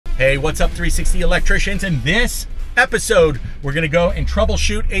Hey, what's up 360 electricians? In this episode, we're gonna go and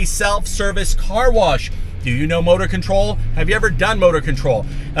troubleshoot a self-service car wash. Do you know motor control? Have you ever done motor control?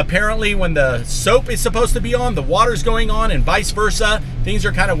 Apparently when the soap is supposed to be on, the water's going on and vice versa. Things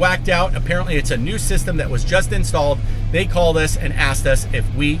are kind of whacked out. Apparently it's a new system that was just installed. They called us and asked us if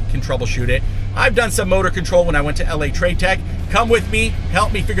we can troubleshoot it. I've done some motor control when I went to LA Trade Tech. Come with me,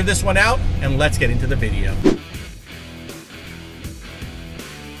 help me figure this one out, and let's get into the video.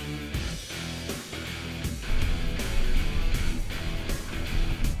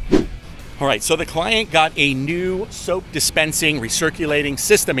 All right, so the client got a new soap dispensing, recirculating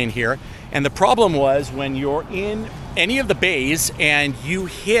system in here. And the problem was when you're in any of the bays and you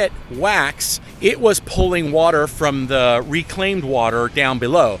hit wax, it was pulling water from the reclaimed water down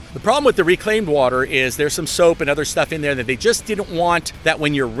below. The problem with the reclaimed water is there's some soap and other stuff in there that they just didn't want that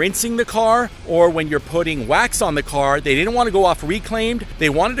when you're rinsing the car or when you're putting wax on the car, they didn't want to go off reclaimed. They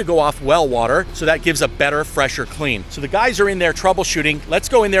wanted to go off well water, so that gives a better, fresher clean. So the guys are in there troubleshooting. Let's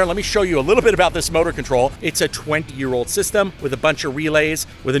go in there. Let me show you a little bit about this motor control. It's a 20-year-old system with a bunch of relays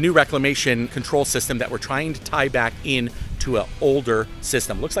with a new reclamation control system that we're trying to tie back in to an older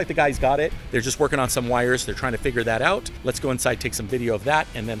system. Looks like the guys got it. They're just working on some wires. They're trying to figure that out. Let's go inside, take some video of that,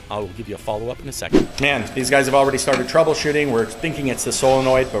 and then I'll give you a follow-up in a second. Man, these guys have already started troubleshooting. We're thinking it's the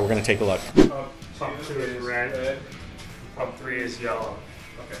solenoid, but we're gonna take a look. Pump 2 is red, pump 3 is yellow.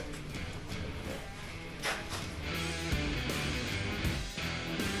 Okay.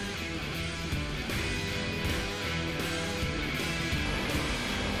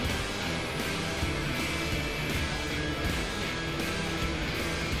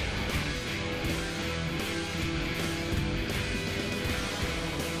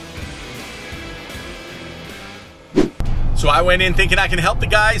 So I went in thinking I can help the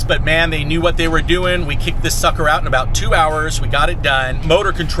guys, but man, they knew what they were doing. We kicked this sucker out in about 2 hours. We got it done.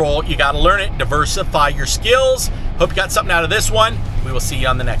 Motor control, you gotta learn it. Diversify your skills. Hope you got something out of this one. We will see you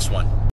on the next one.